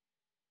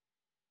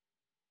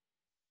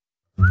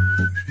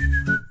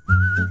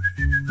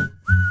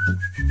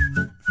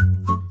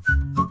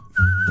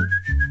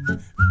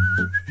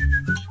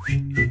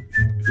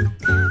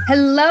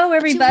Hello,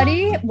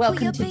 everybody.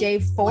 Welcome to day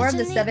 4 of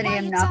the 7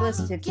 a.m.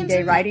 Novelist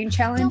 50-Day Writing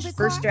Challenge,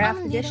 first draft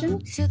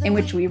edition, in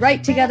which we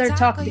write together,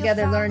 talk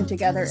together, learn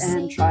together,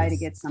 and try to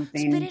get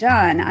something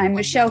done. I'm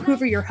Michelle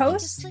Hoover, your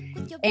host,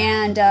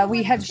 and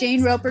we have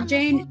Jane Roper.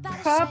 Jane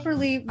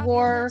properly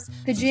wore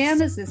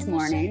pajamas this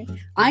morning.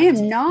 I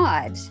am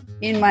not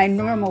in my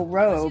normal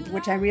robe,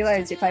 which I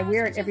realize if I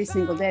wear it every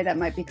single day, that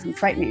might become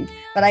frightening.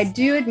 But I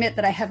do admit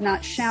that I have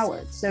not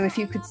showered. So if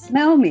you could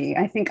smell me,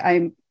 I think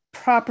I'm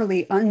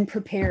properly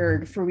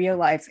unprepared for real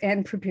life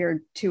and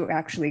prepared to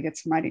actually get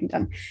some writing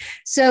done.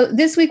 So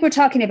this week we're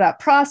talking about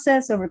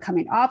process,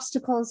 overcoming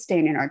obstacles,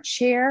 staying in our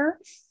chair.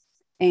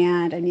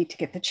 And I need to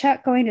get the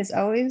chat going as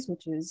always,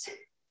 which is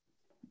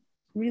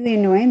really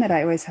annoying that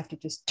I always have to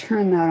just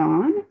turn that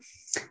on.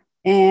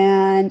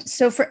 And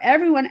so for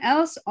everyone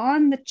else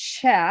on the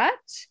chat,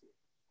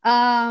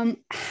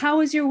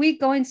 how is your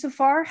week going so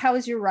far? How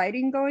is your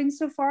writing going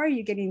so far? Are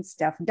you getting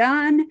stuff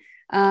done?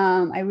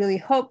 I really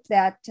hope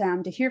that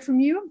to hear from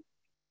you.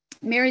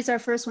 Mary's our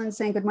first one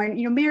saying good morning.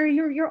 You know, Mary,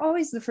 you're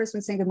always the first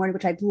one saying good morning,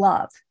 which I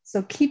love.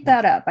 So keep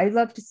that up. I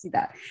love to see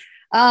that.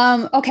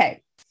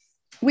 Okay.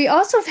 We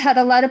also have had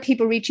a lot of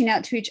people reaching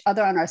out to each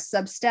other on our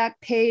Substack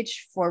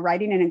page for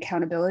writing and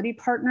accountability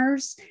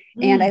partners.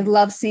 And I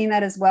love seeing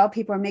that as well.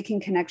 People are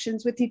making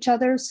connections with each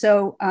other.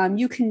 So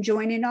you can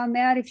join in on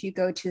that if you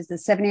go to the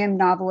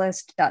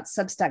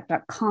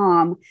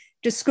 7amnovelist.substack.com.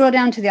 Just scroll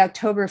down to the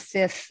October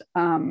 5th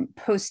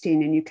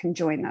posting and you can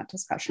join that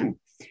discussion.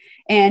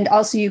 And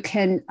also you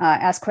can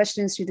ask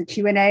questions through the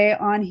Q&A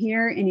on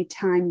here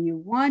anytime you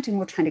want, and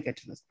we'll try to get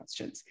to those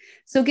questions.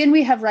 So again,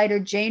 we have writer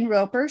Jane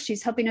Roper.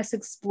 She's helping us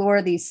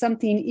explore the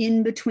something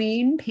in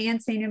between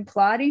pantsing and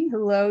plotting.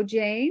 Hello,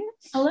 Jane.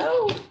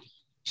 Hello.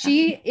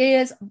 She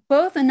is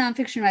both a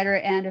nonfiction writer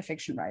and a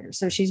fiction writer,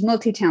 so she's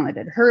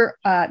multi-talented. Her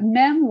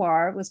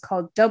memoir was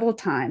called Double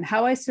Time: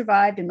 How I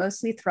Survived and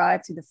Mostly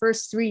Thrived Through the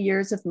First 3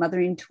 Years of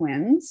Mothering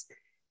Twins,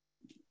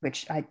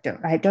 which I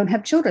don't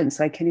have children,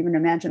 so I can't even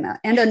imagine that.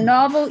 And a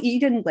novel,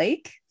 Eden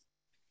Lake.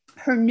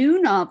 Her new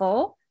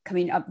novel,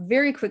 coming up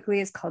very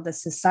quickly, is called The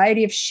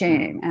Society of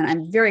Shame, and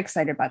I'm very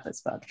excited about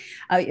this book.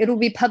 It will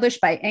be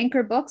published by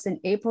Anchor Books in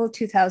April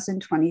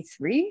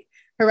 2023.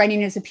 Her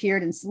writing has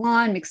appeared in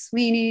Salon,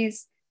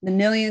 McSweeney's, The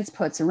Millions,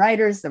 Poets and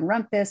Writers, The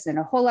Rumpus, and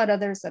a whole lot of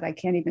others that I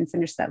can't even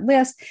finish that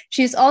list.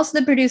 She is also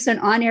the producer and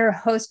on-air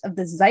host of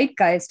The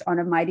Zeitgeist on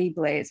A Mighty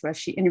Blaze, where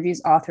she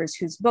interviews authors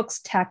whose books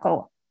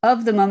tackle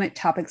of the moment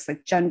topics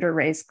like gender,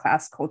 race,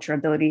 class, culture,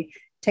 ability,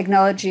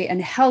 technology, and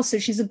health. So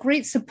she's a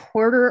great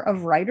supporter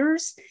of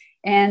writers.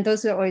 And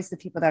those are always the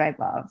people that I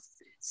love.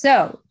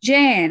 So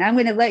Jane, I'm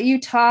going to let you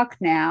talk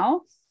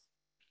now.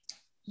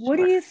 What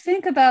do you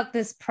think about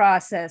this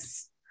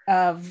process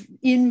of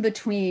in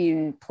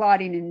between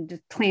plotting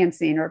and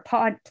planting, or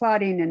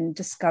plotting and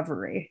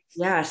discovery?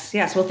 Yes.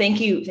 Well,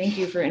 thank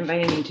you for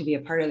inviting me to be a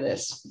part of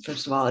this.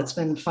 First of all, it's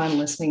been fun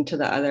listening to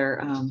the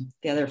other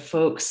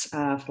folks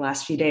for the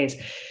last few days.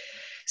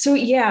 So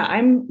yeah,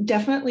 I'm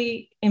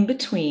definitely in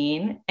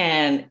between,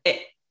 and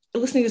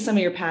listening to some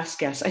of your past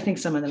guests, I think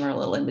some of them are a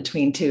little in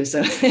between too.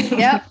 So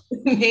yeah,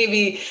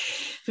 maybe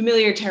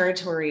familiar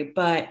territory,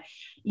 but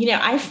you know,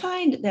 I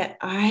find that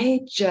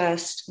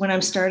when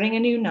I'm starting a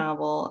new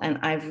novel, and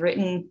I've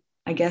written,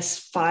 I guess,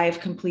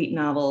 5 complete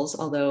novels,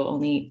 although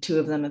only 2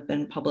 of them have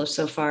been published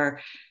so far,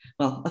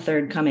 well, a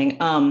third coming.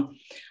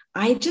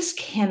 I just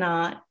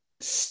cannot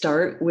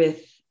start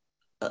with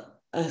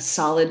a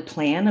solid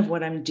plan of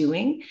what I'm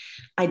doing.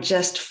 I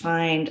just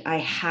find I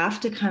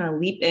have to kind of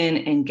leap in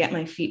and get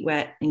my feet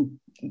wet and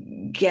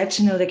get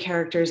to know the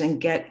characters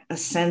and get a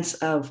sense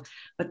of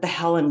what the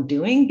hell I'm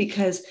doing,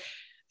 because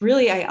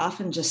really, I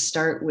often just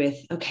start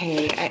with,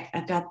 okay,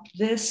 I've got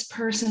this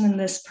person and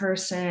this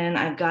person.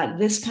 I've got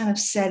this kind of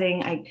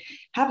setting. I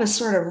have a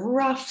sort of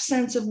rough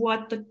sense of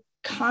what the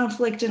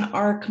conflict and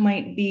arc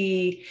might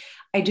be.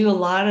 I do a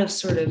lot of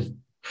sort of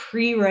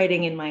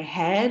pre-writing in my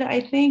head, I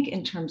think,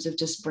 in terms of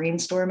just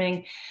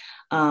brainstorming.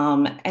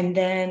 And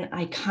then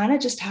I kind of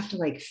just have to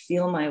like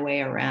feel my way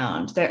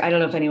around. I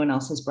don't know if anyone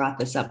else has brought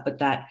this up, but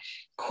that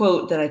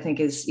quote that I think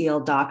is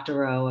E.L.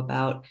 Doctorow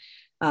about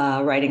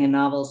writing a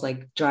novel is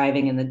like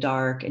driving in the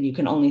dark, and you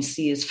can only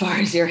see as far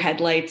as your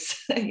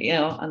headlights, you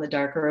know, on the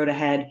dark road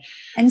ahead.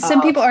 And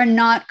some people are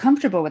not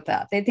comfortable with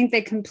that. They think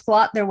they can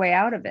plot their way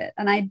out of it.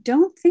 And I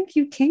don't think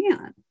you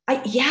can.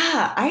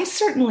 I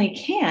certainly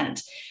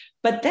can't.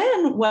 But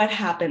then what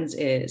happens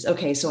is,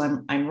 okay, so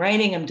I'm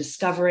writing, I'm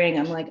discovering,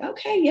 I'm like,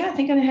 okay, yeah, I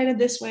think I'm headed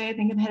this way. I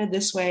think I'm headed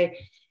this way.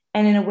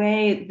 And in a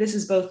way, this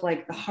is both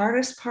like the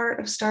hardest part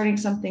of starting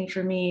something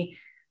for me,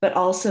 but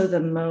also the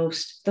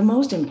most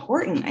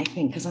important, I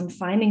think, because I'm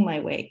finding my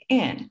way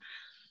in.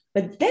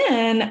 But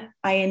then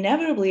I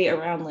inevitably,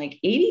 around like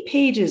 80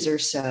 pages or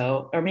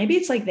so, or maybe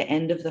it's like the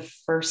end of the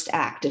first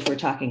act, if we're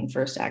talking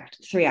first act,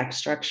 3-act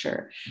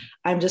structure,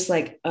 I'm just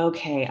like,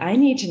 okay, I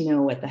need to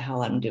know what the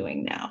hell I'm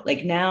doing now.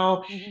 Like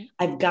now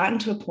I've gotten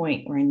to a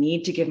point where I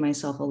need to give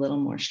myself a little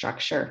more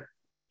structure.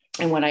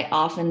 And what I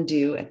often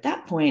do at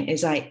that point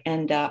is I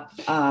end up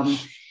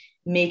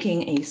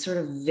making a sort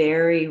of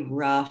very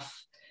rough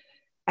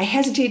I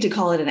hesitate to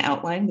call it an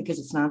outline because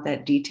it's not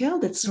that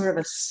detailed. It's sort of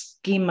a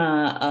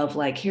schema of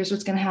like, here's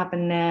what's going to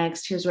happen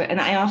next. Here's what,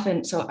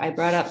 and so I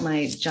brought up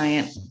my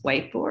giant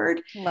whiteboard.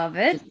 Love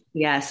it.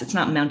 Yes, it's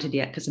not mounted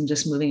yet because I'm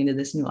just moving into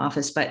this new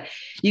office, but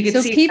you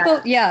can see people.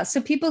 That. Yeah.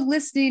 So people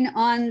listening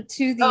on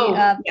to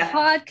the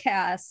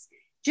podcast,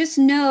 just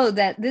know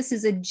that this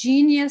is a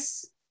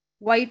genius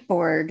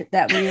whiteboard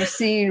that we are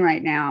seeing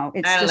right now.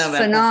 It's just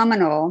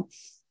phenomenal.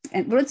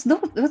 And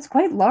it's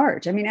quite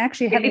large. I mean,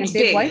 actually having a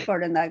big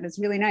whiteboard in that is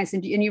really nice.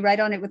 And you write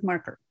on it with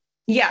marker.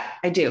 Yeah,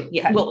 I do.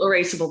 Yeah. Okay. Well,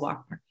 erasable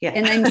marker. Yeah.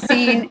 And I'm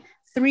seeing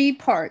 3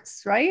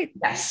 parts, right?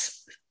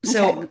 Yes.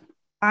 So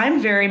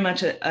I'm very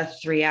much a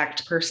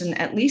 3-act person,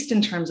 at least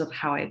in terms of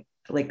how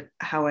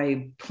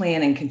I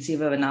plan and conceive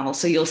of a novel.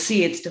 So you'll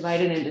see it's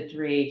divided into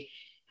 3.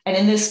 And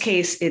in this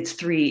case, it's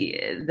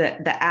 3.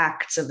 The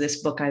acts of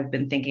this book I've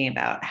been thinking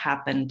about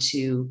happen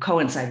to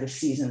coincide with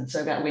seasons.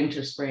 So I've got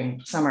winter,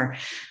 spring, summer,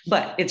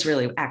 but it's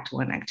really act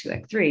 1, act 2,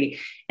 act 3.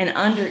 And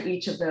under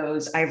each of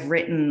those, I've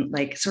written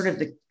like sort of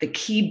the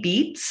key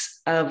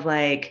beats of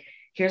like,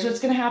 here's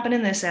what's going to happen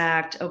in this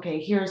act. Okay,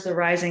 here's the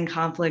rising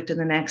conflict in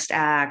the next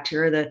act.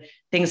 Here are the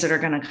things that are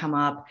going to come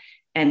up.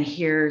 And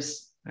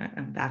here's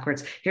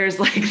backwards. Here's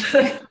like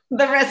the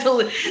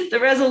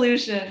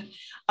resolution.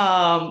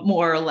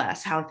 More or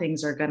less how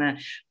things are gonna,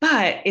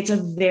 but it's a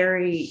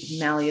very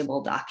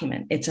malleable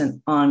document. It's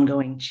an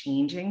ongoing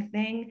changing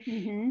thing.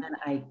 Mm-hmm. And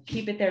I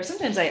keep it there.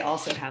 Sometimes I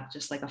also have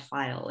just like a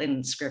file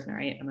in Scrivener.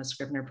 I'm a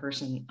Scrivener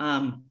person.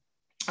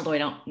 Although I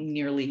don't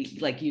nearly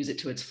like use it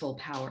to its full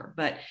power,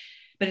 but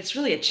it's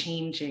really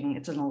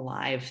it's an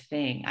alive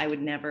thing. I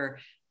would never,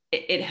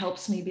 it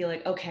helps me be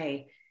like,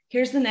 okay,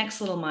 here's the next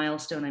little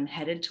milestone I'm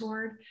headed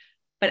toward.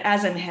 But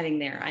as I'm heading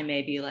there, I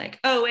may be like,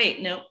 oh, wait,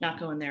 nope, not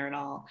going there at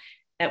all.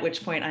 At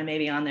which point I may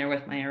be on there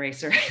with my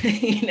eraser,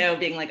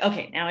 being like,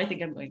 okay, now I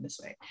think I'm going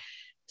this way.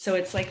 So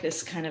it's like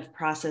this kind of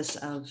process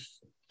of,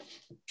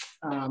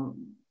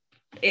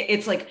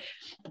 it's like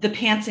the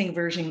pantsing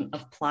version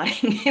of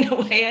plotting in a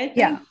way, I think.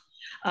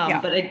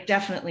 Yeah. But I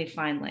definitely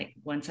find like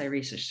once I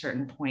reach a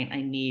certain point,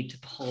 I need to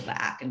pull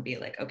back and be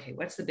like, okay,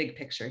 what's the big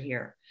picture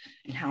here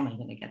and how am I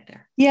going to get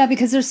there? Yeah,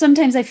 because there's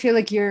sometimes I feel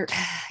like your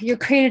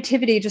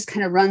creativity just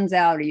kind of runs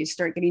out or you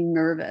start getting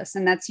nervous.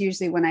 And that's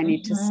usually when I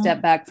need to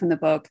step back from the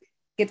book,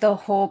 get the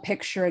whole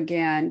picture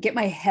again, get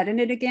my head in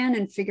it again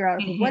and figure out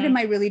what am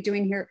I really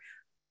doing here?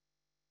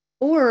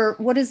 Or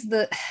what is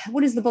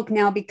the book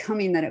now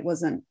becoming that it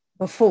wasn't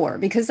before?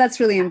 Because that's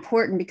really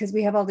important because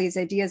we have all these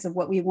ideas of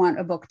what we want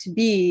a book to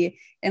be.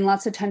 And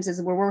lots of times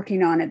as we're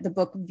working on it, the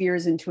book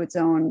veers into its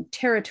own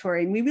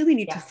territory. And we really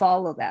need to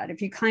follow that.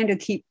 If you kind of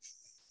keep,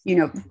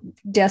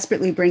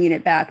 desperately bringing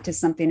it back to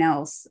something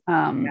else,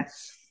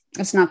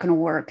 it's not going to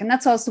work. And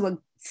that's also what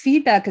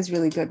feedback is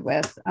really good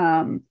with.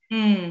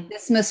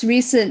 This most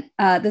recent,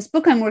 this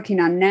book I'm working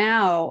on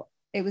now,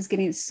 it was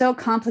getting so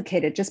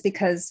complicated just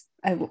because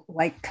I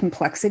like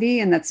complexity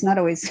and that's not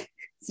always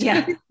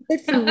good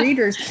for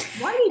readers.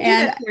 Why do you do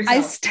and that to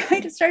yourself?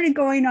 I started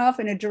going off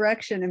in a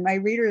direction and my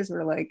readers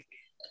were like,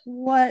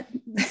 what?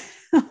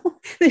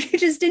 It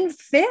just didn't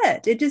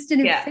fit. It just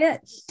didn't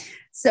fit.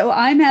 So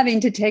I'm having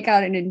to take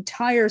out an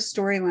entire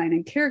storyline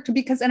and character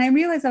and I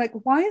realized I'm like,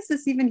 why is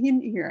this even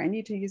in here? I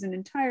need to use an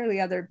entirely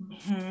other,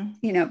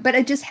 but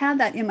I just had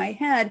that in my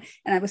head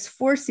and I was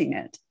forcing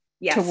it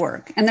to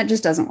work. And that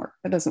just doesn't work.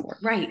 That doesn't work.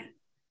 Right.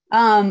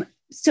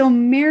 So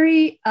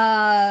Mary,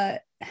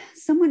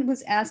 someone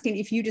was asking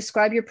if you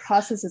describe your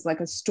process as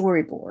like a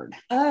storyboard.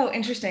 Oh,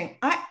 interesting.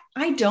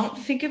 I don't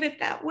think of it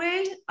that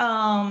way.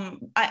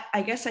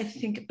 I guess I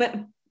think,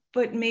 but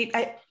maybe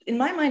in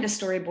my mind, a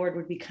storyboard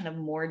would be kind of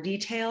more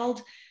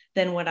detailed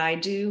than what I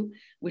do,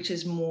 which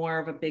is more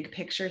of a big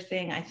picture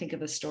thing. I think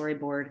of a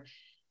storyboard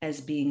as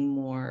being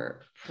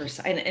more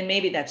precise, and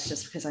maybe that's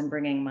just because I'm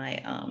bringing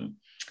my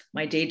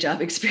my day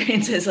job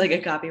experience as like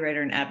a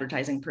copywriter and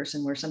advertising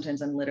person, where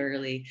sometimes I'm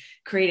literally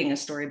creating a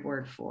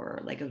storyboard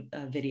for like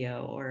a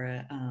video or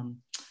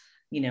an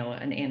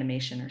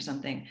animation or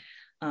something.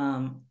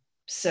 I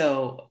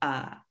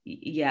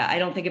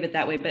don't think of it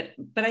that way, but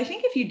I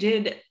think if you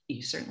did,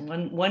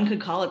 one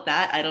could call it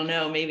that. I don't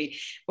know, maybe,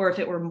 or if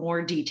it were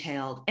more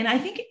detailed. And I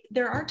think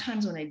there are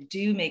times when I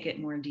do make it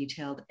more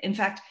detailed. In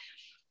fact,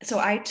 so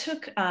I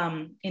took,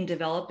 in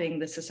developing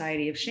the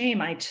Society of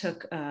Shame, I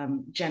took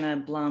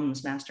Jenna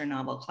Blum's master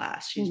novel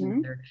class. She's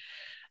another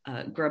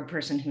Grub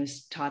person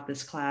who's taught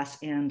this class,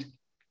 and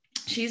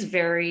she's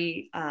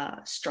very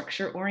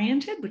structure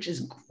oriented, which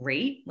is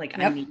great. Like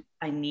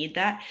I need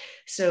that.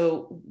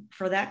 So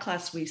for that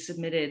class, we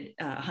submitted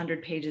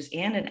 100 pages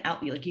and an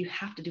outline. Like you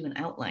have to do an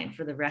outline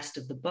for the rest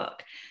of the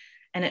book.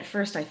 And at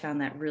first I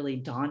found that really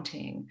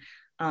daunting.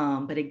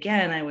 But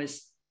again, I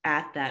was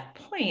at that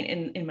point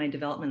in my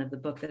development of the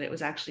book that it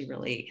was actually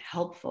really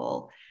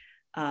helpful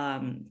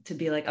to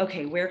be like,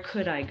 okay, where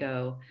could I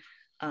go?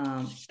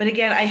 But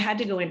again, I had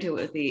to go into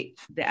it with the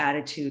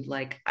attitude,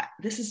 like,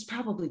 this is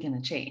probably going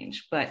to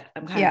change, but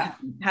I'm kind of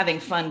having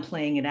fun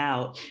playing it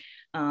out.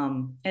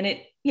 And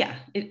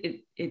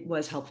it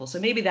was helpful. So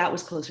maybe that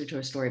was closer to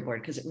a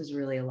storyboard because it was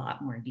really a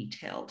lot more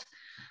detailed.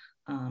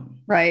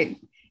 Right.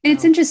 And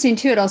it's interesting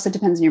too. It also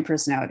depends on your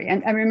personality.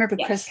 And I remember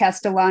Chris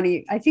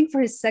Castellani, I think for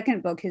his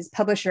second book, his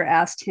publisher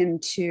asked him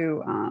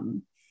to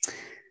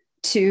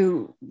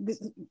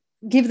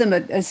give them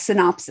a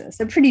synopsis,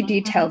 a pretty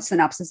detailed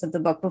synopsis of the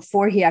book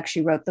before he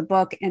actually wrote the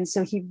book. And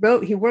so he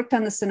worked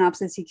on the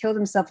synopsis, he killed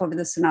himself over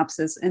the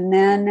synopsis. And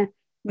then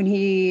when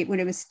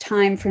it was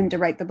time for him to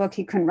write the book,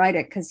 he couldn't write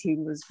it because he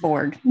was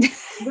bored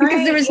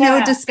because there was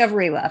no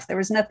discovery left. There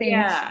was nothing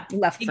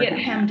left for him.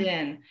 Hemmed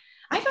in.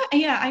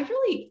 I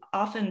really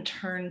often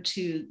turn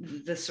to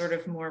the sort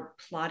of more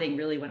plotting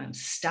really when I'm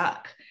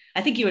stuck.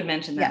 I think you had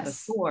mentioned that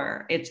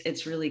before.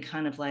 It's really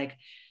kind of like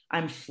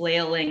I'm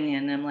flailing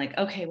and I'm like,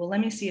 okay, well, let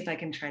me see if I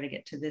can try to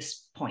get to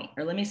this point,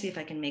 or let me see if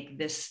I can make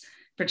this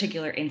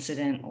particular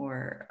incident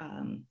or,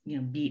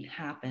 beat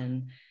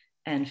happen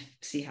and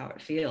see how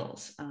it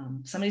feels.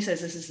 Somebody says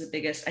this is the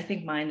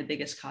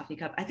biggest coffee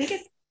cup. I think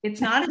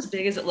it's not as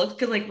big as it looks,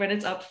 because like when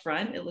it's up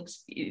front, it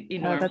looks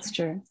enormous. Oh, that's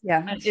true.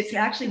 Yeah. It's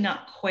actually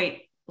not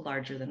quite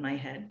larger than my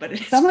head, but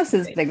it's almost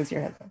as big as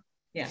your head.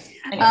 Yeah.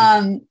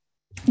 Anyway.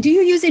 Do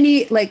you use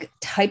any like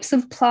types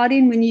of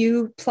plotting when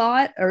you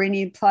plot, or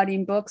any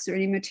plotting books or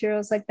any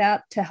materials like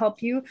that to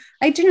help you?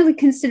 I generally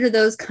consider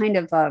those kind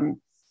of, I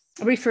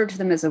refer to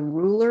them as a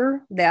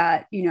ruler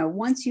that,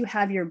 once you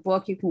have your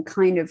book, you can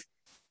kind of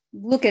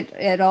look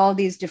at all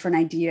these different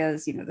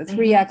ideas, the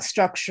 3-act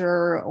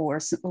structure, or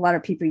a lot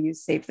of people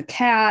use Save the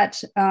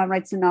Cat,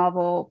 writes a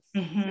novel. I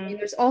mean,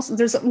 there's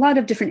a lot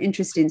of different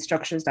interesting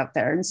structures out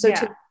there. And so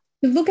to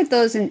look at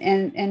those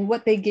and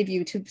what they give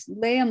you, to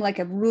lay them like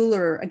a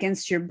ruler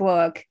against your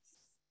book,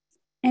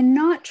 and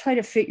not try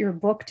to fit your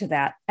book to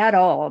that at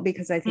all,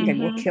 because I think it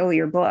will kill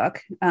your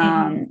book.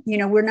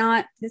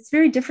 It's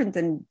very different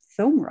than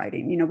film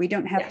writing. We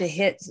don't have to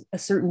hit a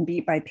certain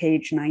beat by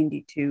page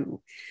 92.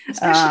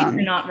 Especially if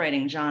you're not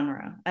writing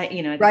genre.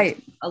 Right.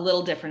 It's a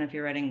little different if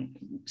you're writing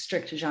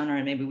strict genre,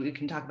 and maybe we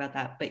can talk about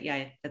that. But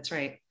yeah, that's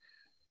right.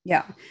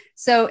 Yeah.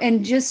 So,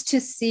 and just to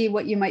see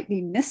what you might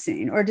be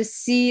missing, or to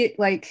see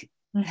like,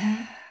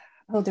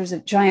 oh, there's a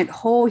giant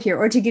hole here,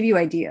 or to give you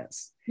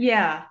ideas.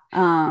 Yeah.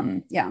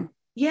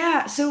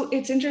 Yeah. So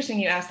it's interesting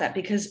you asked that,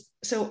 because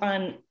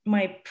on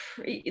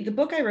the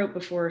book I wrote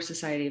before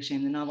Society of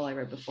Shame, the novel I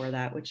wrote before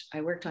that, which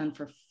I worked on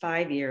for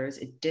 5 years,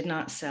 it did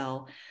not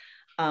sell.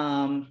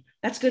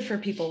 That's good for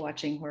people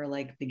watching who are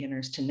like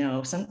beginners to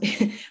know.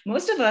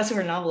 Most of us who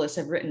are novelists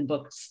have written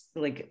books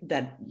like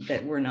that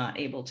were not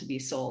able to be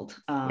sold.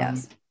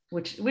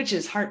 Which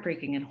is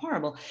heartbreaking and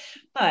horrible.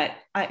 But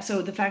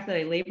so the fact that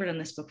I labored on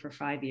this book for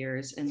 5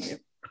 years, and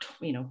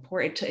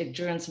it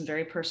drew on some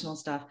very personal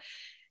stuff,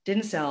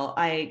 didn't sell.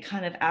 I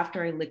kind of,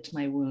 after I licked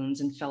my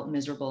wounds and felt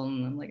miserable,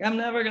 and I'm like, I'm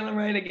never gonna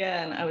write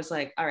again, I was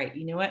like, all right,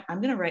 you know what?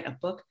 I'm gonna write a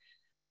book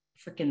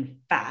freaking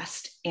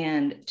fast.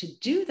 And to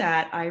do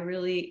that, I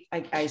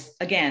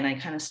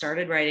kind of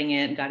started writing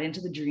it and got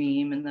into the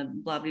dream and the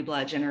blah, blah,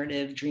 blah,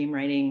 generative dream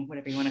writing,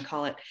 whatever you want to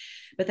call it.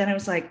 But then I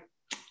was like,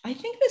 I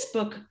think this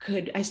book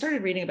I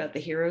started reading about the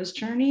hero's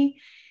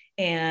journey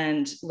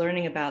and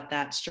learning about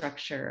that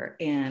structure.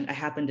 And I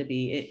happened to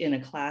be in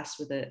a class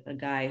with a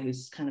guy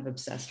who's kind of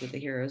obsessed with the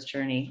hero's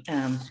journey,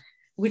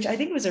 which I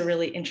think was a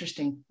really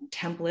interesting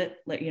template,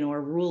 a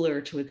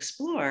ruler to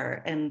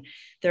explore. And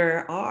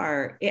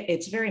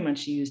it's very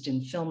much used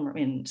in film,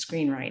 in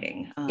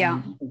screenwriting,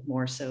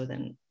 more so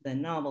than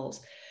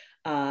novels.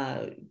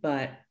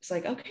 But it's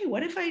like, okay,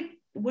 what if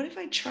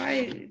I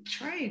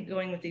try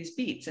going with these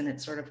beats? And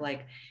it's sort of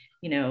like,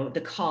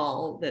 the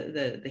call,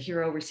 the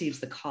hero receives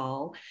the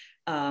call,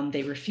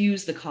 they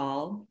refuse the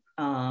call,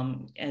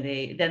 and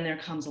then there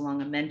comes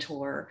along a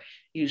mentor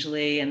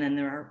usually, and then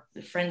there are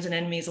friends and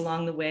enemies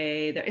along the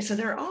way. So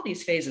there are all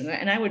these phases,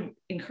 and I would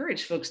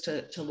encourage folks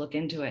to look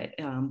into it.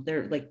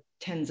 There are like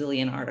 10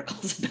 zillion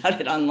articles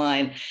about it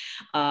online.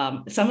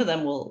 Some of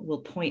them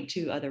will point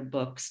to other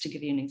books to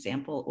give you an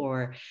example,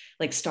 or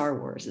like Star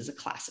Wars is a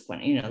classic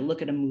one.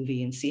 Look at a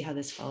movie and see how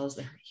this follows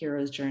the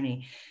hero's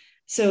journey.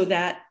 So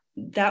that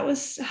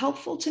was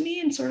helpful to me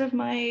in sort of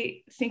my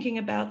thinking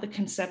about the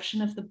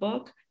conception of the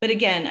book. But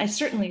again, I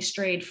certainly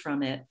strayed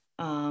from it.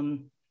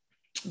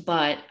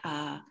 But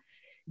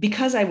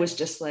because I was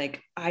just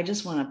like, I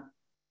just want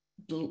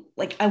to,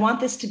 I want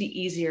this to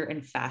be easier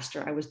and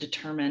faster. I was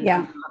determined.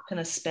 I'm not going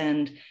to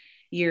spend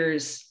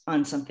years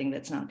on something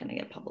that's not going to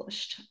get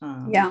published.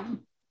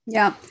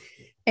 Yeah.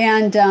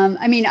 And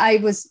I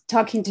was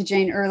talking to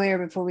Jane earlier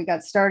before we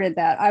got started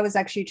that I was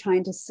actually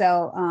trying to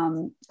sell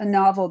a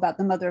novel about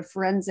the mother of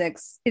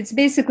forensics. It's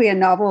basically a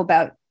novel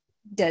about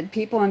dead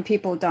people and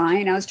people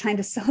dying. I was trying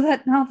to sell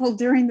that novel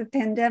during the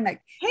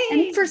pandemic. Hey.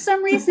 And for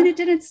some reason it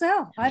didn't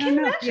sell. I don't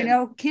know.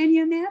 Imagine. Can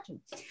you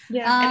imagine?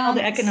 Yeah. And all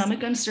the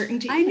economic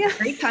uncertainty. I know.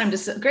 Great time to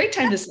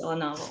sell a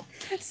novel.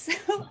 So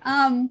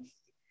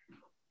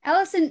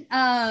Allison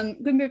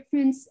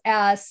Prince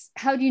asks,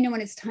 how do you know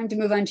when it's time to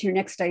move on to your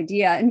next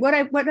idea? And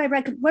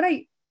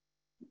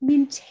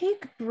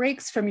take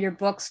breaks from your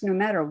books no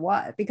matter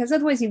what, because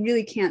otherwise you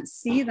really can't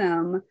see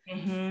them.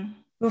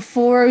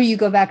 before you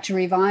go back to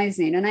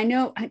revising. And I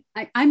know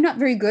I'm not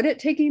very good at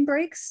taking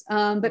breaks,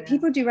 but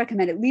people do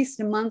recommend at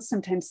least a month,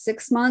 sometimes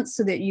 6 months,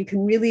 so that you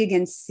can really,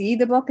 again, see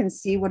the book and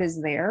see what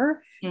is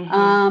there.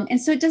 And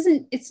so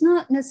it's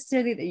not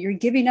necessarily that you're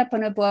giving up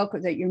on a book or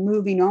that you're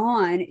moving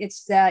on.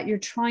 It's that you're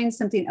trying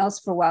something else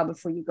for a while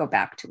before you go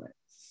back to it.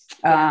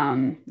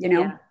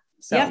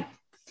 So yeah,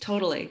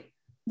 totally.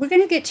 We're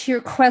going to get to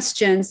your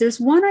questions. There's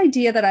one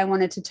idea that I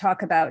wanted to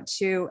talk about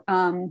too.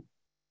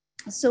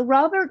 So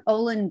Robert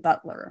Olen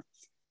Butler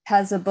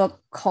has a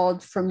book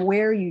called From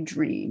Where You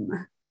Dream.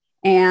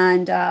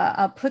 And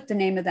I'll put the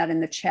name of that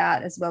in the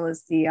chat as well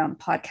as the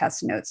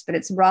podcast notes, but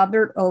it's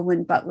Robert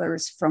Olen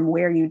Butler's From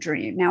Where You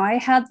Dream. Now, I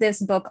had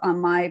this book on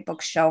my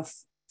bookshelf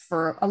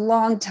for a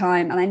long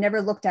time, and I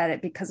never looked at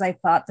it because I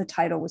thought the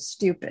title was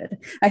stupid.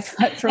 I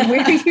thought, From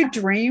Where You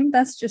Dream,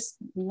 that's just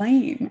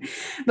lame.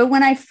 But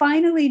when I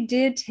finally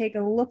did take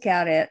a look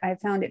at it, I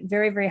found it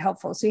very, very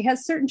helpful. So he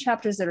has certain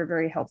chapters that are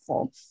very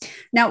helpful.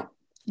 Now,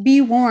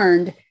 be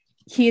warned,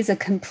 he is a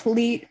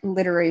complete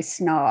literary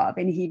snob,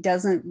 and he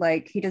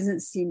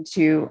doesn't seem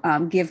to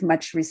give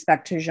much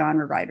respect to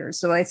genre writers.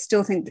 So I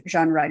still think that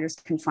genre writers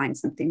can find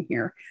something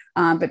here,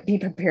 but be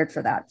prepared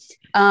for that.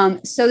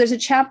 So there's a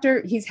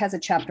chapter, he has a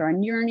chapter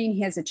on yearning.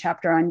 He has a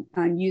chapter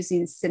on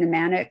using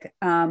cinematic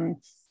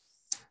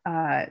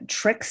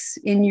tricks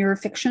in your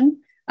fiction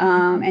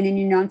and in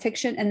your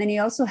nonfiction. And then he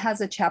also has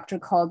a chapter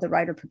called The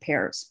Writer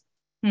Prepares.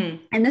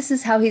 And this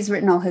is how he's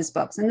written all his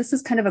books. And this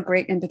is kind of a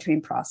great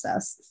in-between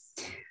process.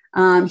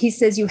 He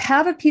says, you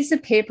have a piece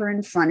of paper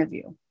in front of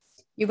you.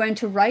 You're going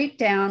to write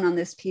down on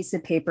this piece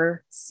of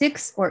paper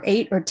 6 or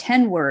 8 or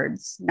 10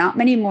 words, not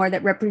many more,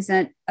 that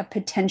represent a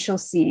potential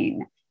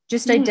scene,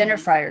 just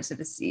identifiers of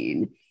a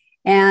scene.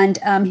 And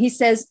he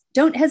says,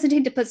 don't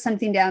hesitate to put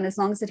something down as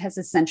long as it has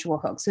a sensual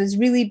hook. So he's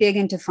really big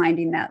into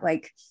finding that,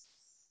 like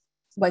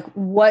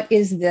what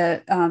is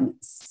the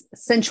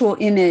sensual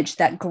image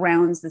that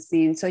grounds the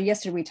scene. So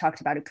yesterday we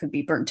talked about, it could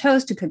be burnt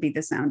toast, it could be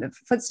the sound of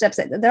footsteps.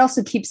 That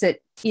also keeps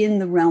it in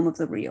the realm of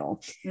the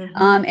real.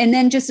 And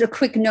then just a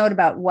quick note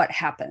about what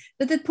happened.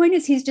 But the point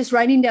is, he's just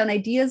writing down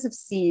ideas of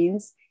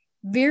scenes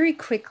very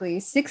quickly,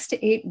 6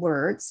 to 8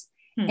 words.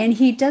 And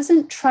he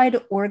doesn't try to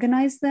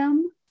organize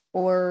them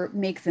or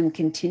make them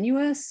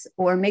continuous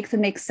or make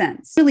them make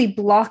sense. Really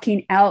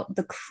blocking out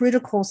the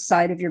critical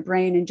side of your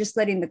brain and just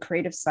letting the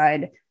creative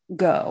side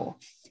go,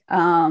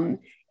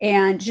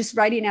 and just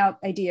writing out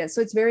ideas.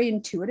 So it's very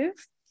intuitive.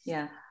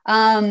 Yeah.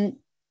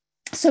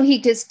 So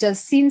he just does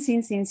scenes,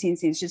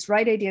 just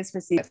write ideas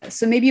for scenes.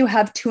 So maybe you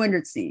have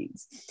 200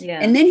 scenes. Yeah.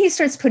 And then he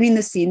starts putting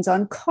the scenes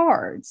on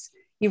cards.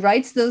 He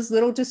writes those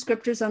little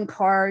descriptors on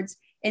cards.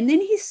 And then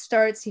he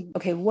starts,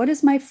 okay, what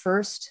is my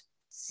first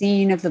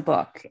scene of the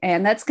book?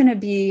 And that's going to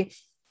be,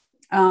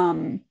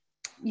 important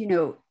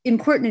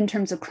in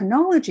terms of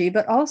chronology,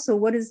 but also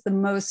what is the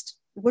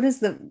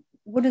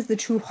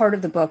true heart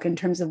of the book in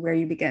terms of where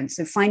you begin.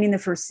 So finding the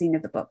first scene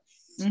of the book.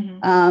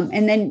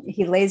 And then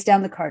he lays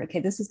down the card. Okay,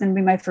 this is going to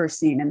be my first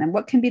scene. And then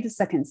what can be the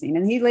second scene?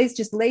 And he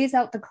lays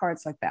out the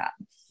cards like that.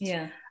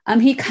 Yeah.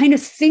 He kind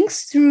of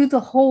thinks through the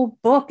whole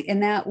book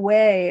in that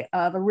way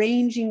of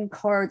arranging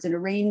cards and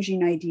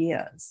arranging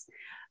ideas.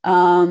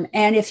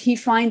 And if he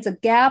finds a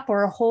gap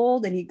or a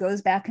hole, then he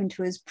goes back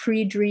into his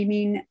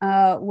pre-dreaming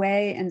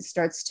way and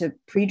starts to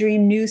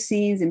pre-dream new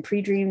scenes and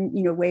pre-dream,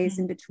 ways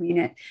in between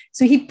it.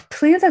 So he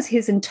plans out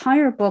his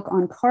entire book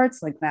on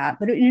cards like that,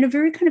 but in a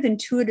very kind of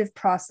intuitive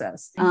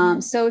process.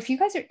 So if you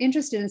guys are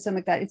interested in something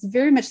like that, it's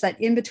very much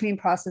that in-between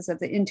process of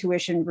the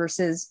intuition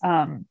versus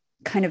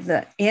kind of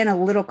the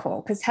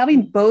analytical, because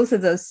having both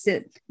of those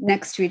sit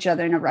next to each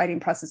other in a writing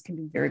process can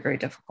be very, very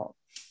difficult.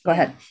 Go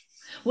ahead.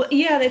 Well,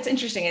 yeah, that's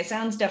interesting. It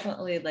sounds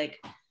definitely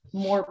like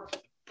more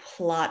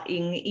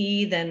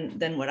plotting-y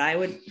than what I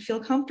would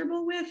feel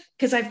comfortable with,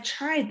 because I've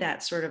tried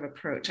that sort of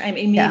approach. I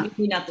mean,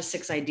 maybe not the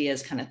 6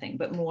 ideas kind of thing,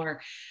 but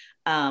more.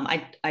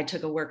 I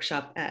took a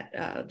workshop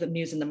at the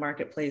Muse in the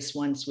Marketplace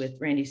once with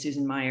Randy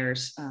Susan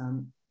Myers,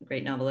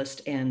 great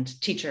novelist and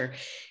teacher,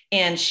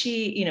 and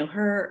she,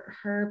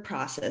 her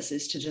process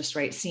is to just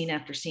write scene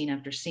after scene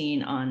after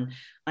scene on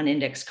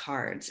index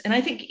cards, and I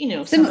think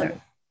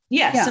similar.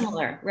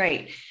 Similar,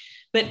 right?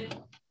 But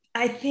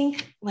I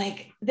think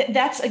like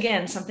that's,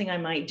 again, something I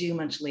might do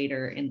much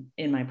later in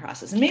my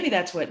process. And maybe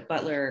that's what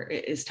Butler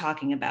is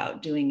talking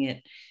about, doing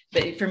it.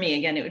 But for me,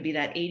 again, it would be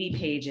that 80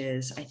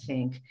 pages, I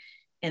think.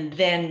 And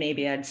then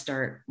maybe I'd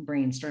start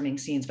brainstorming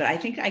scenes. But I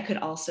think I could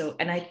also,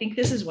 and I think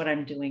this is what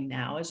I'm doing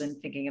now as I'm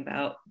thinking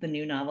about the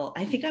new novel.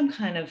 I think I'm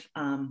kind of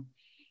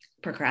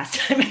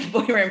procrastinating. I'm at the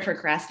point where I'm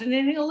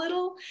procrastinating a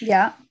little.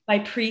 Yeah. By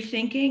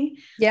pre-thinking.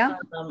 Yeah.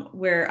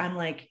 Where I'm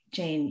like,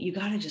 Jane, you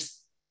got to just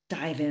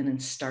dive in and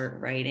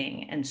start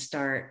writing and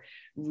start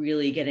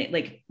really getting,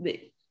 like,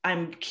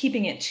 I'm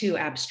keeping it too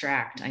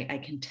abstract. I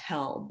can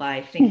tell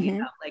by thinking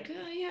about like,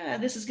 oh yeah,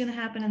 this is going to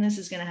happen and this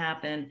is going to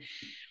happen.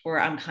 Or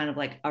I'm kind of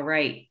like, all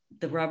right,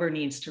 the rubber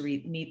needs to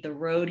meet the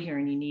road here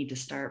and you need to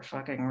start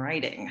fucking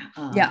writing.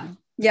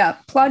 Yeah.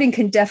 Plotting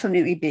can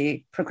definitely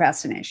be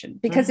procrastination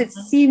because it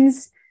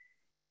seems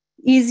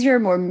easier,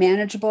 more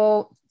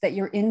manageable, that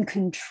you're in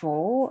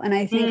control. And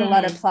I think a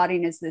lot of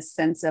plotting is this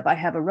sense of I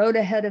have a road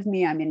ahead of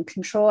me, I'm in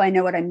control, I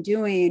know what I'm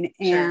doing.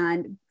 Sure.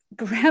 And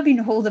grabbing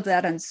hold of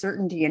that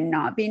uncertainty and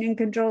not being in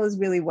control is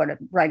really what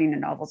writing a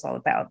novel is all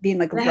about, being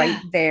like right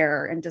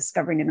there and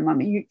discovering in the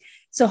moment.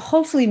 So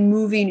hopefully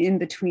moving in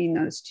between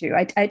those two.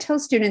 I tell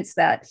students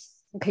that,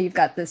 okay, you've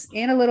got this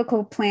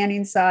analytical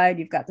planning side,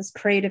 you've got this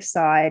creative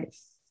side,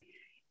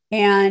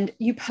 and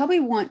you'll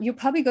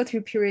probably go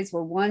through periods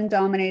where one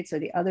dominates or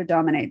the other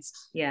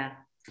dominates. Yeah.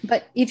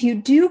 But if you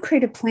do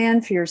create a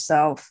plan for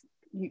yourself,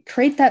 you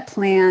create that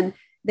plan,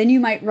 then you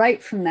might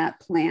write from that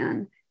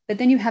plan. But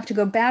then you have to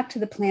go back to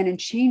the plan and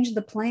change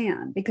the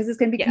plan because it's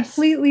going to be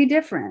completely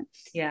different.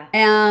 Yeah.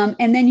 And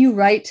then you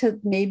write to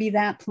maybe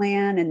that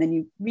plan and then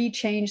you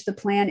rechange the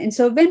plan. And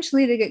so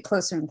eventually they get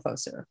closer and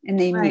closer and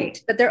they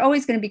meet, but they're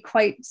always going to be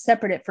quite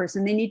separate at first.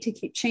 And they need to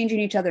keep changing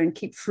each other and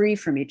keep free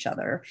from each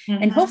other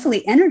and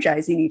hopefully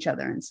energizing each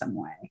other in some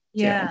way.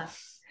 Yeah.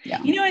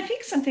 Yeah. You know, I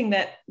think something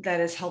that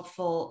is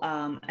helpful,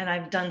 and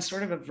I've done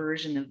sort of a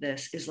version of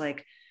this, is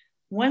like,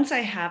 once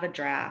I have a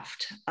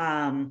draft,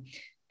 and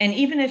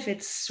even if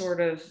it's sort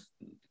of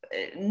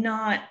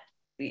not,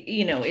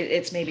 you know,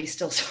 it's maybe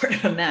still sort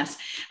of a mess,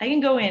 I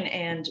can go in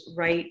and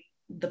write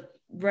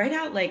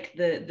out like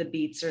the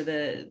beats,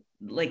 or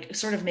like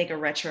sort of make a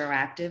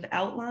retroactive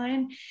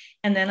outline.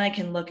 And then I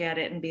can look at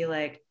it and be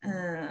like,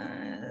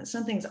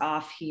 something's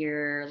off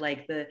here.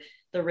 Like the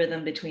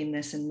rhythm between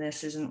this and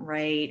this isn't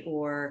right.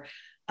 Or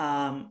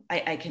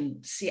I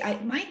can see,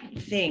 my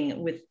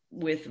thing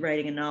with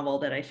writing a novel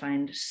that I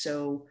find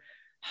so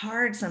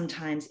hard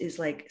sometimes is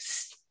like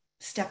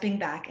stepping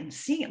back and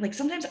seeing it. Like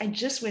sometimes I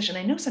just wish, and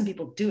I know some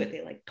people do it,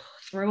 they like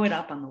throw it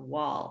up on the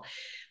wall.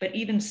 But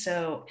even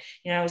so,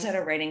 you know, I was at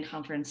a writing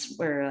conference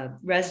where a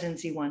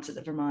residency once at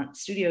the Vermont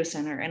Studio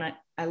Center, and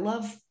I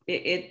love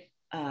it.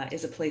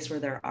 Is a place where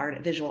there are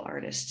visual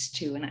artists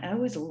too. And I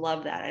always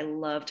love that. I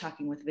love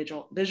talking with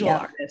visual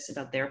artists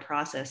about their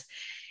process.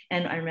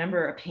 And I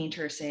remember a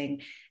painter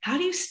saying, how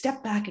do you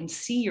step back and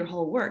see your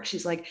whole work?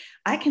 She's like,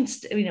 I can,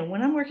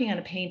 when I'm working on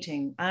a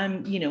painting,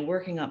 I'm,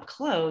 working up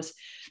close,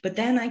 but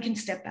then I can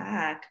step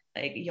back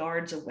like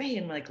yards away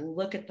and like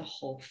look at the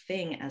whole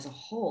thing as a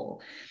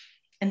whole.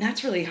 And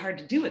that's really hard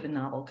to do with a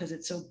novel because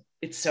it's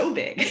so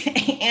big.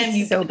 And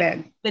it's so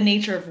big. The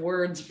nature of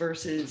words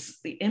versus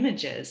the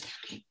images.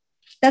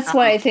 That's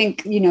why I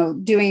think,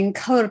 doing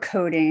color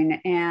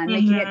coding and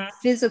making it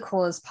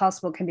physical as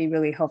possible can be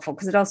really helpful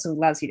because it also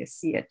allows you to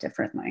see it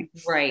differently.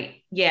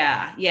 Right.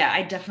 Yeah. Yeah.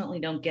 I definitely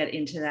don't get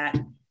into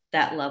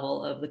that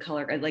level of the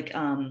color. Like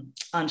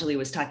Anjali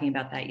was talking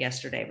about that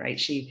yesterday, right?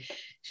 She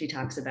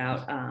talks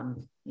about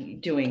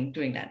doing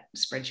that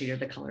spreadsheet or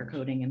the color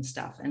coding and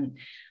stuff. And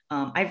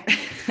I've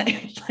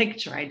like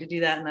tried to do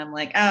that and I'm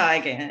like,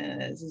 I can't,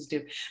 this is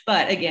too,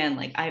 but again,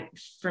 like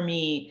for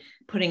me,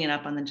 putting it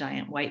up on the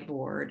giant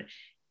whiteboard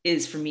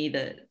is for me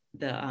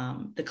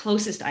the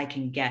closest I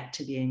can get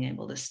to being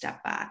able to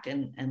step back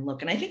and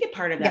look. And I think a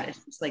part of that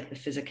is just like the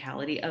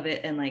physicality of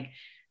it. And like,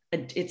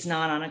 it's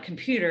not on a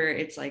computer.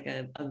 It's like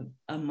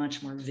a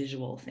much more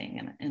visual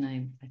thing. And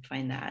I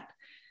find that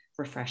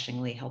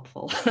refreshingly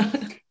helpful.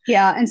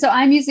 Yeah. And so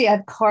I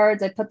have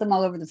cards, I put them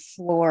all over the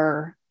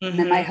floor. And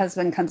then my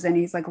husband comes in,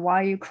 he's like,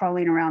 why are you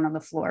crawling around on the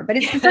floor?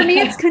 But for me,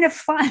 it's kind of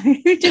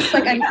fun. Just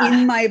like I'm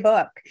in my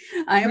book.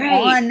 I'm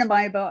on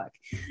my book.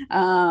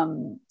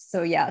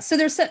 So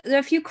there are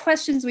a few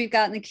questions we've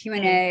got in the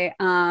Q&A.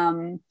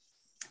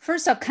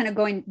 First off, kind of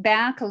going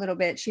back a little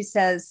bit, she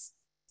says,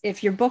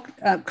 if your book,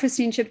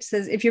 Christine Chip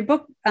says, if your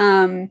book,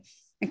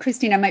 and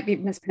Christine, I might be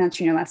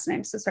mispronouncing your last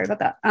name, so sorry about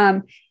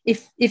that.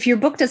 If your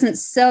book doesn't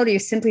sell, do you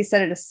simply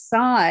set it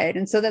aside?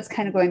 And so that's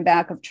kind of going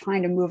back of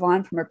trying to move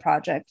on from a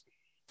project.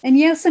 And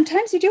yeah,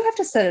 sometimes you do have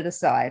to set it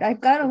aside.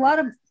 I've got a lot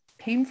of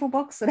painful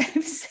books that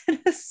I've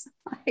set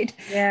aside.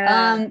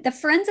 Yeah. The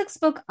forensics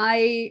book,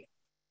 I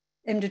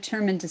am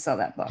determined to sell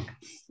that book.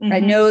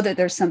 I know that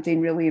there's something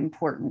really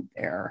important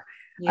there.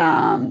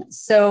 Yeah.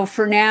 So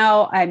for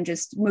now, I'm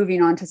just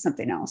moving on to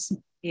something else.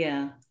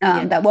 Yeah.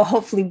 That will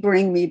hopefully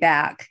bring me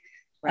back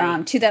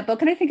to that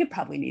book. And I think it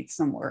probably needs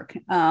some work.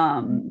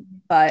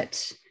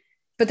 But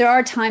there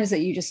are times that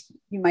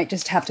you might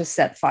just have to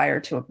set fire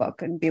to a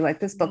book and be like,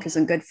 this book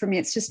isn't good for me.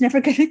 It's just never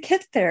going to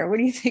get there. What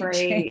do you think,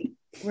 Jane?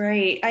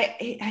 Right.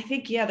 I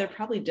think, there are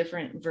probably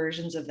different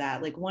versions of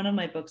that. Like one of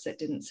my books that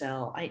didn't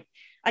sell,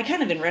 I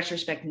kind of in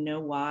retrospect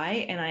know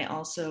why. And I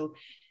also,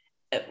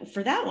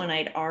 for that one,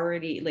 I'd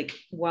already, like,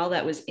 while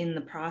that was in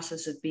the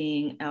process of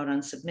being out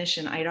on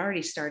submission, I'd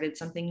already started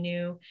something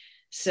new.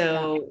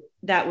 So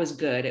that was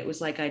good. It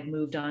was like I'd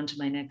moved on to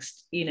my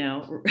next,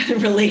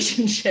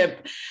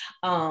 relationship.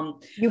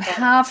 You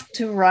have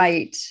to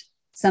write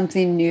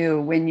something new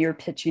when you're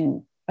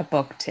pitching a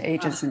book to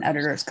agents and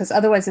editors, because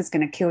otherwise it's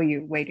going to kill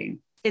you waiting.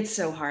 It's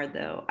so hard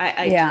though.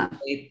 I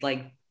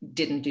totally,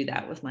 didn't do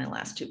that with my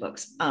last two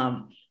books.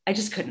 I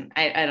just couldn't.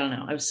 I don't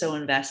know. I was so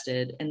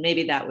invested, and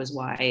maybe that was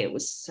why it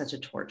was such a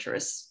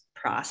torturous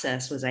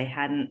process. Was I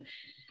hadn't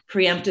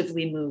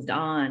preemptively moved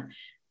on,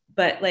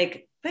 but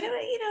like but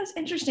it's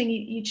interesting.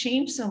 You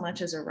change so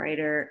much as a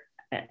writer,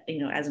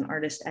 as an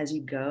artist, as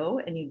you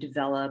go and you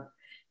develop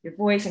your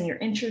voice, and your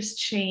interests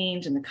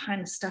change, and the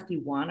kind of stuff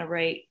you want to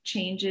write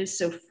changes.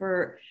 So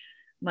for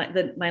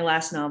my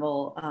last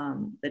novel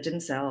that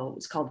didn't sell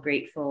was called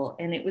Grateful,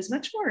 and it was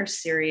much more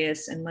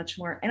serious and much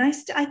more. And I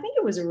think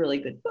it was a really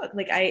good book.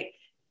 Like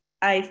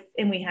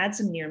and we had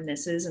some near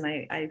misses, and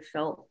I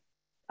felt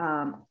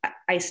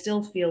I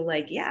still feel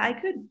like, yeah, I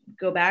could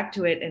go back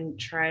to it and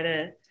try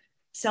to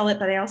sell it.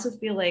 But I also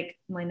feel like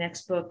my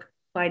next book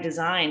by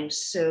design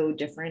is so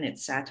different.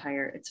 It's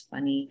satire, it's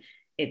funny.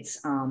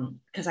 It's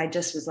because I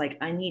just was like,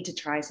 I need to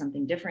try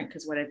something different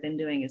because what I've been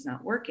doing is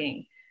not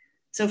working.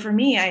 So for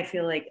me, I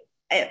feel like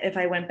if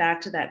I went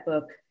back to that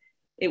book,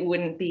 it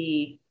wouldn't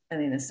be, I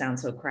mean, this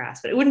sounds so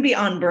crass, but it wouldn't be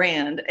on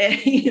brand.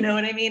 You know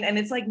what I mean? And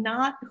it's like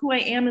not who I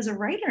am as a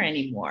writer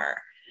anymore.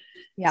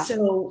 Yeah.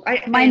 So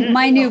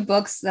my new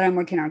books that I'm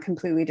working on are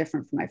completely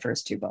different from my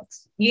first two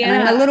books. Yeah.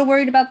 And I'm a little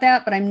worried about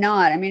that, but I'm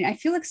not. I mean, I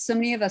feel like so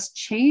many of us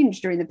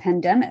changed during the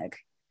pandemic.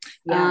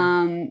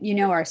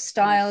 Yeah. Our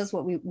styles,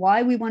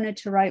 why we wanted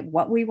to write,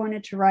 what we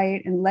wanted to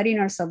write, and letting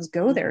ourselves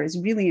go there is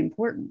really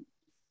important.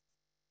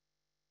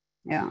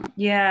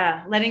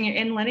 Yeah.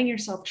 Letting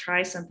yourself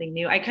try something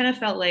new. I kind of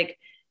felt like,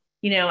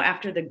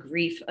 after the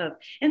grief of,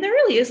 and there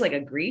really is like a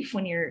grief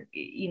when you're,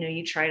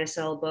 you try to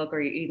sell a book, or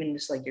even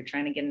just like you're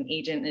trying to get an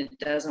agent and it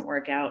doesn't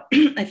work out.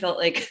 I felt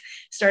like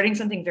starting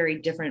something very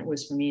different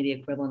was for me the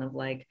equivalent of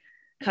like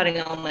cutting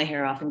all my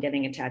hair off and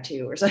getting a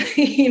tattoo or something.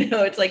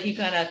 It's like you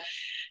kind of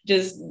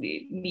just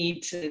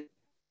need to,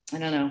 I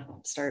don't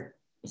know, start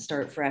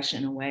fresh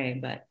in a way.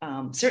 But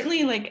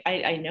certainly like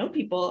I know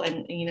people,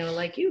 and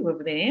like you, who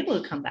have been able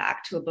to come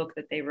back to a book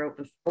that they wrote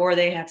before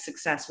they have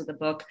success with a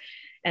book,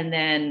 and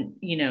then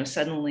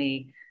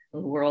suddenly the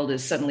world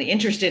is suddenly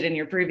interested in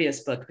your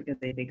previous book because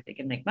they think they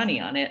can make money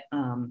on it.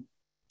 And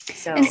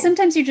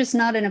sometimes you're just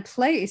not in a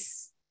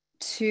place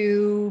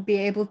to be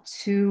able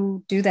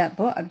to do that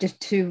book, just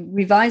to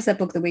revise that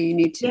book the way you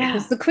need to.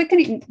 Because The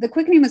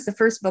Quickening was the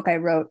first book I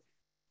wrote.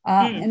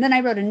 And then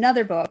I wrote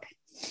another book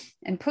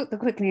and put The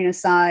Quickening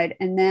aside.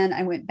 And then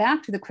I went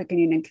back to The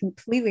Quickening and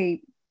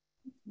completely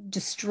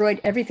destroyed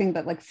everything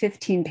but like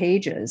 15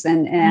 pages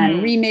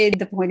and remade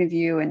the point of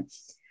view. And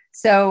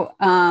so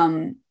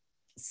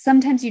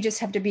sometimes you just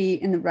have to be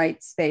in the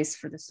right space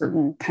for the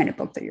certain kind of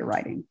book that you're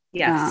writing.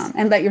 Yes.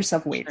 And let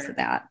yourself wait for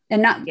that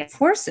and not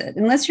force it.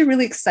 Unless you're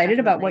really excited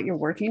about what you're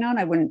working on,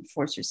 I wouldn't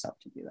force yourself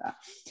to do that.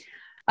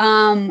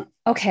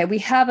 Okay, we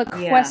have a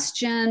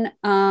question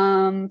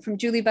from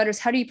Julie Butters.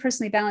 How do you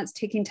personally balance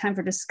taking time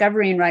for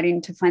discovery and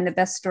writing to find the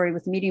best story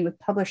with meeting with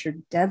publisher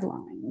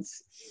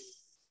deadlines?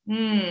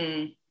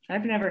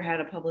 I've never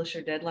had a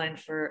publisher deadline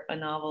for a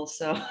novel,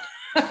 so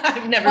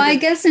I've never. I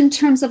guess in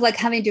terms of like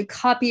having to do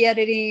copy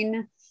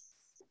editing,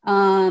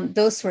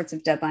 those sorts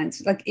of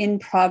deadlines, like in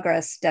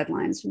progress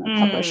deadlines from a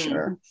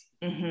publisher.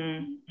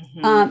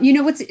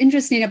 What's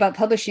interesting about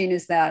publishing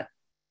is that,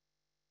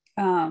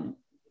 and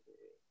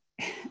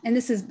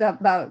this is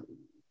about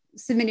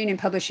submitting and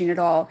publishing at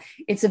all.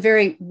 It's a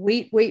very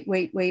wait,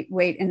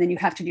 and then you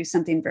have to do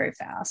something very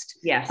fast.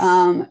 Yes.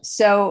 And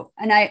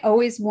I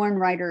always warn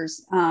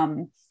writers,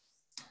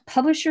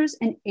 publishers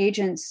and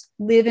agents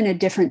live in a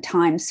different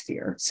time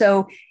sphere.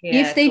 So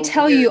if they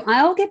tell you,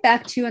 I'll get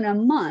back to you in a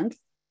month,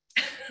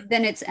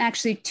 then it's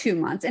actually 2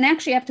 months. And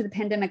actually after the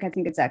pandemic, I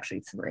think it's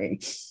actually 3.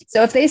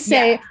 So if they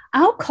say,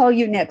 I'll call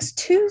you next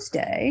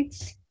Tuesday,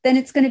 then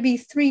it's going to be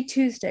 3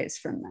 Tuesdays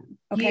from then.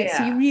 Okay.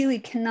 So you really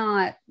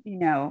cannot,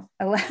 allow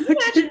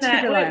imagine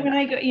that when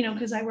I go,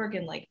 because I work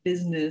in like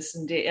business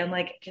and I'm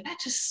like, that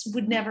just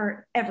would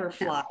never, ever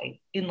fly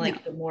in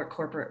like the more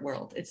corporate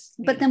world.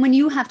 But then when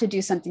you have to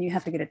do something, you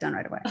have to get it done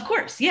right away. Of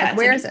course. Yeah. Like,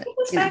 where is it?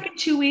 It's back in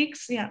 2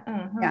 weeks. Yeah.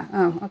 Yeah.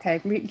 Oh, okay.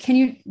 Can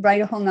you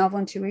write a whole novel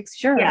in 2 weeks?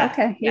 Sure. Yeah.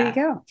 Okay. Here you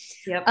go.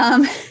 Yep.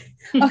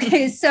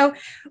 Okay. So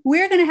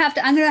I'm going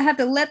to have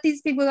to let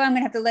these people go. I'm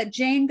going to have to let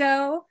Jane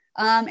go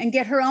and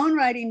get her own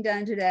writing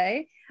done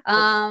today.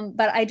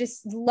 But I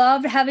just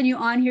loved having you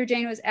on here,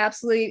 Jane. It was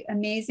absolutely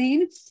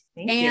amazing.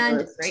 Thank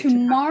you.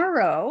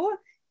 Tomorrow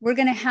we're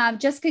going to have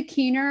Jessica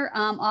Keener,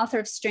 author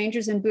of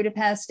Strangers in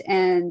Budapest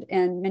and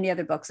many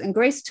other books, and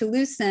Grace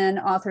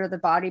Toulousan, author of The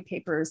Body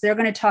Papers. They're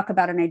going to talk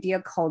about an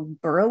idea called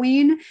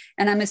burrowing.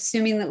 And I'm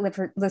assuming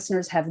that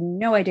listeners have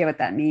no idea what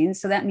that means.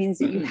 So that means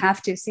that you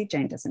have to see,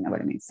 Jane doesn't know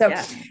what it means. So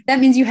that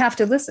means you have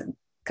to listen,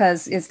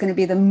 because it's going to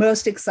be the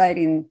most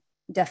exciting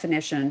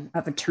definition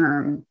of a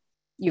term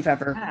you've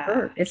ever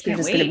heard. It's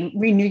just going to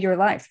renew your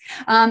life.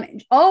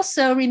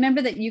 Also,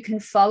 remember that you can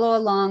follow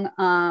along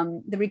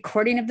the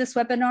recording of this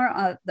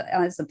webinar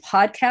as a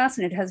podcast,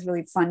 and it has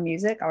really fun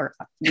music, or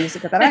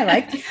music that I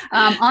like,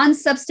 on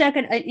Substack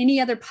and any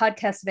other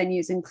podcast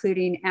venues,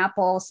 including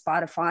Apple,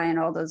 Spotify, and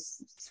all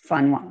those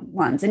fun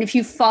ones. And if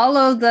you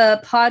follow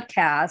the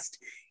podcast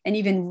and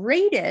even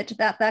rate it,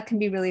 that can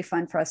be really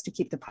fun for us to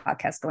keep the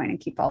podcast going and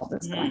keep all of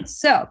this going.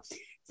 So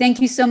thank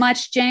you so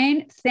much,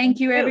 Jane. Thank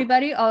you,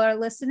 everybody, all our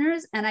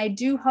listeners. And I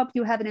do hope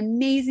you have an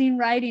amazing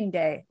writing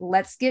day.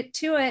 Let's get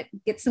to it.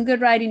 Get some good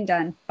writing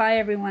done. Bye,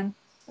 everyone.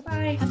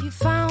 Bye. Have you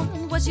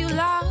found what you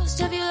lost?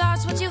 Have you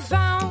lost what you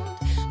found?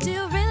 Do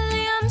you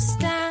really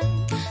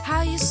understand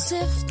how you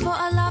sift for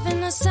a love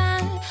in the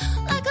sand?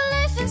 Like a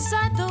leaf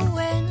inside the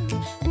wind,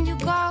 and you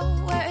go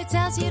where it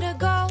tells you to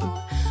go,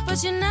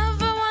 but you never